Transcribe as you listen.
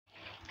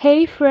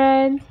Hey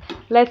friends,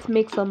 let's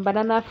make some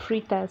banana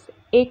fritters,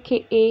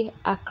 aka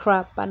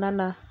Accra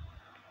banana.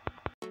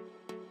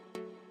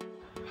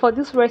 For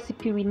this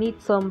recipe we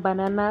need some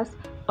bananas.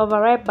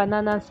 Overripe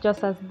bananas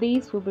just as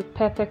these will be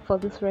perfect for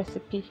this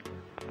recipe.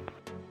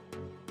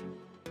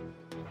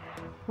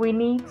 We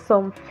need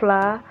some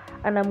flour,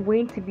 and I'm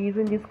going to be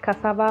using this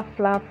cassava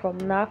flour from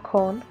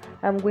NaCorn.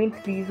 I'm going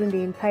to be using the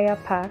entire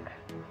pack.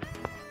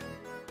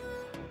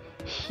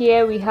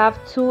 Here we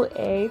have 2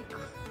 eggs,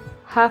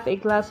 half a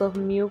glass of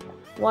milk,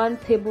 1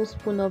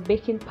 tablespoon of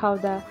baking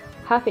powder,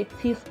 half a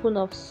teaspoon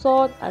of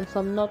salt, and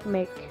some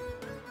nutmeg.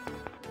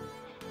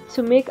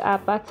 To make our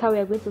batter, we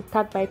are going to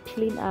start by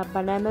peeling our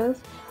bananas,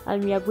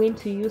 and we are going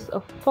to use a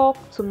fork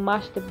to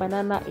mash the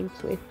banana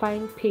into a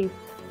fine paste.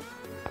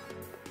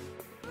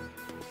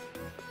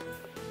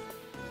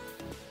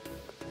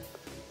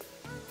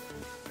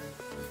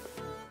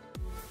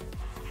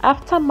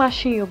 After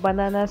mashing your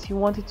bananas, you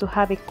want it to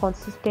have a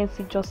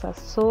consistency just as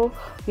so.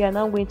 We are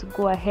now going to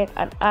go ahead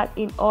and add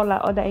in all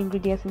our other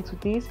ingredients into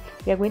this.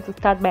 We are going to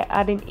start by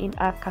adding in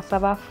our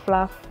cassava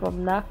flour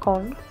from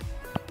NaCorn.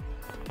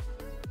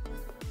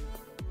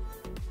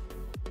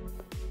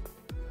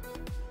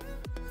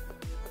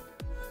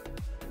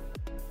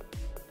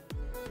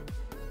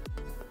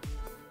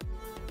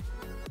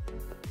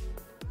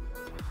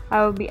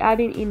 I will be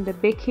adding in the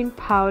baking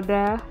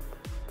powder,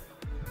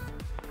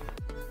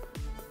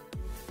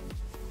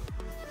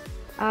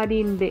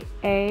 adding the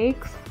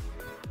eggs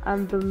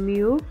and the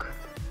milk,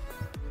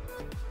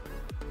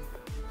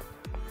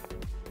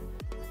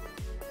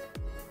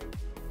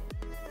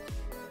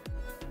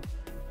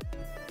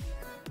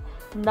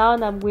 now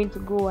I'm going to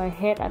go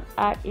ahead and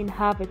add in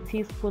half a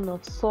teaspoon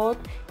of salt.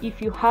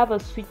 If you have a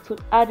sweet tooth,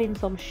 add in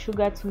some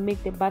sugar to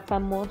make the batter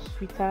more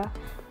sweeter,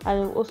 and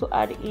we'll also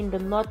add in the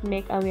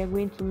nutmeg, and we are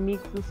going to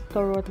mix this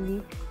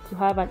thoroughly to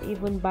have an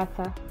even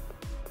batter.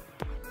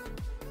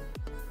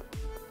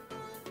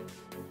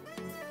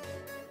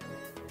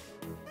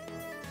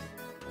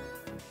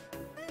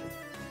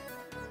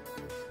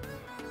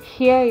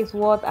 Here is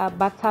what our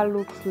batter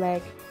looks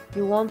like.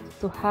 We want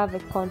to have a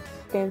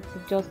consistency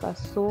just as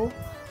so.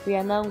 We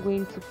are now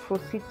going to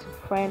proceed to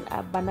frying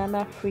our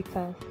banana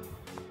fritters.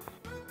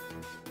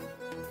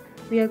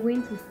 We are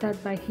going to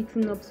start by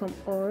heating up some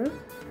oil,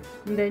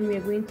 and then we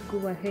are going to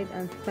go ahead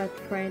and start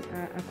frying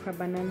our Accra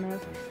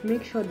bananas.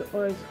 Make sure the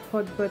oil is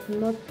hot, but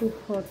not too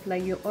hot.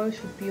 Like, your oil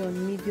should be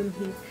on medium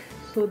heat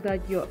so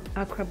that your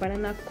Accra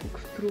banana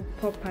cooks through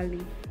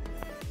properly.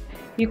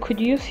 You could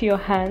use your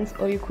hands,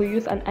 or you could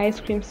use an ice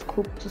cream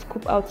scoop to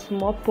scoop out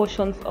small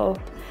portions of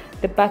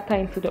the batter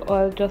into the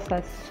oil just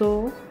as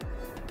so.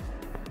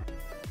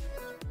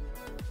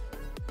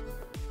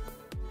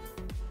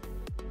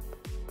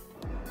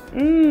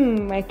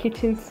 My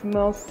kitchen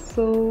smells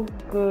so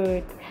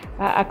good.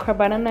 Accra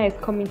banana is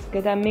coming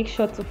together. Make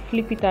sure to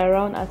flip it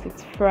around as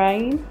it's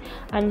frying,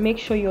 and make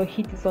sure your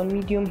heat is on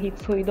medium heat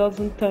so it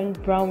doesn't turn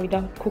brown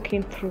without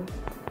cooking through.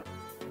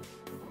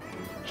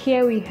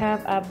 Here we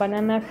have our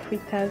banana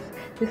fritters.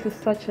 This is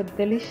such a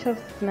delicious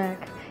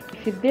snack.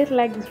 If you did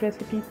like this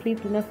recipe, please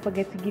do not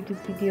forget to give this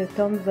video a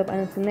thumbs up,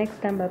 and until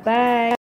next time, bye bye.